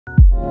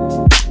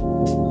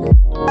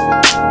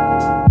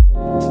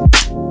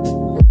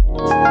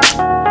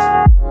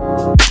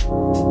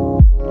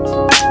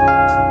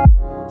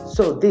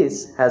So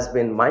this has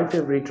been my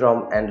favorite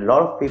ROM and a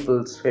lot of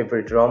people's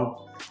favorite ROM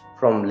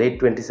from late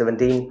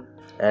 2017,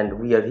 and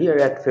we are here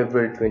at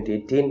February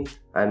 2018.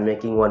 I'm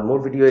making one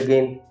more video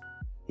again.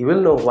 You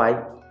will know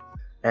why.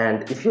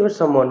 And if you're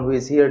someone who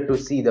is here to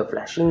see the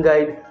flashing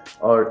guide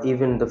or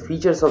even the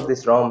features of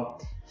this ROM,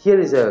 here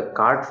is a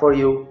card for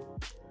you.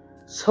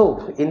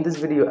 So in this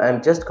video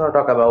I'm just gonna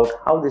talk about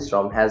how this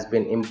ROM has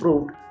been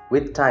improved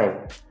with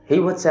time. Hey,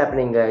 what's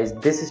happening guys,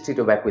 this is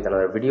Tito back with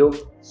another video.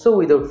 So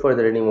without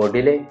further any more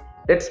delay,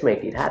 let's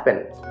make it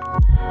happen.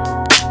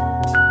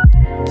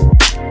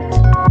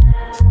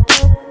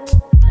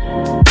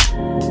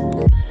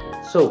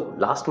 So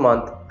last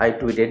month I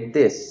tweeted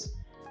this.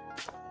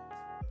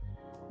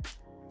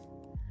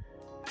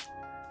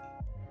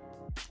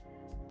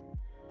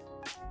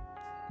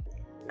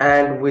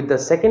 And with the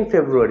 2nd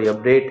February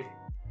update,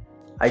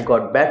 I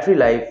got battery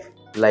life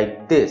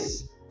like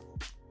this.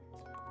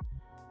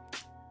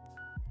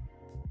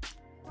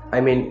 I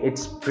mean,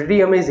 it's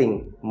pretty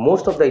amazing.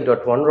 Most of the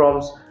 8.1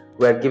 ROMs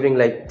were giving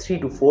like 3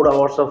 to 4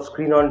 hours of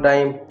screen on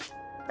time,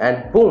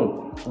 and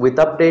boom, with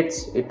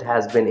updates it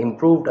has been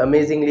improved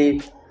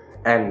amazingly,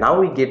 and now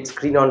we get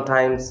screen on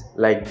times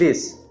like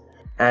this.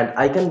 And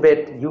I can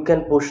bet you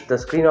can push the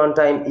screen on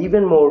time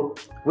even more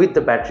with the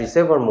battery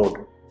saver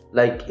mode.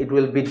 Like it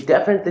will be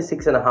definitely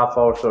 6.5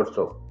 hours or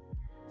so.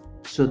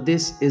 So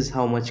this is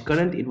how much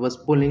current it was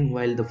pulling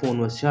while the phone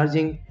was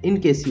charging,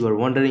 in case you are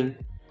wondering.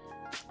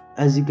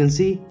 As you can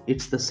see,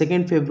 it's the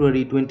 2nd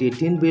February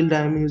 2018 build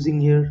I am using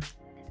here.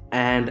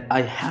 And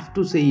I have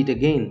to say it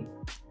again,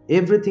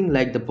 everything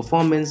like the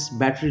performance,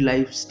 battery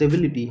life,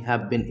 stability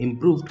have been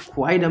improved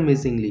quite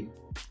amazingly.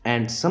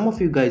 And some of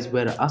you guys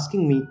were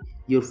asking me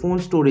your phone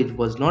storage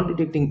was not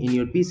detecting in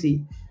your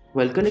PC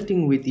while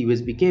connecting with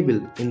USB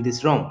cable in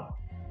this ROM.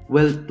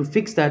 Well, to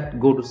fix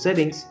that, go to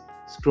settings,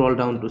 scroll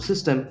down to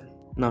system,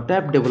 now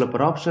tap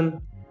developer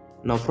option.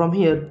 Now from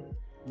here,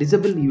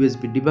 disable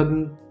USB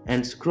debugging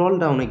and scroll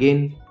down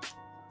again.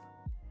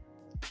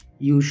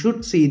 You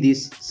should see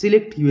this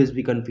select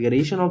USB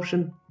configuration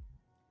option.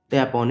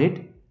 Tap on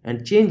it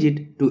and change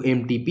it to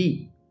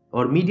MTP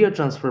or Media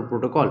Transfer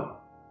Protocol.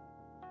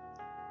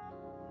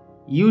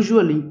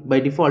 Usually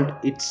by default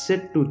it's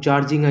set to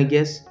charging, I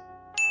guess.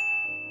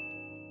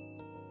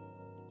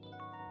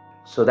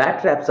 So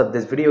that wraps up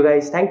this video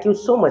guys. Thank you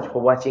so much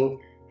for watching.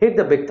 Hit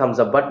the big thumbs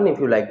up button if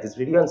you like this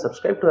video and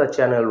subscribe to our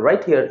channel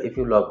right here if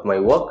you loved my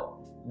work.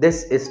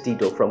 This is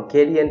Tito from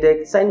KDN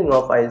Tech signing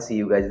off. I'll see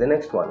you guys in the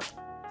next one.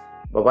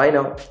 Bye bye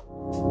now.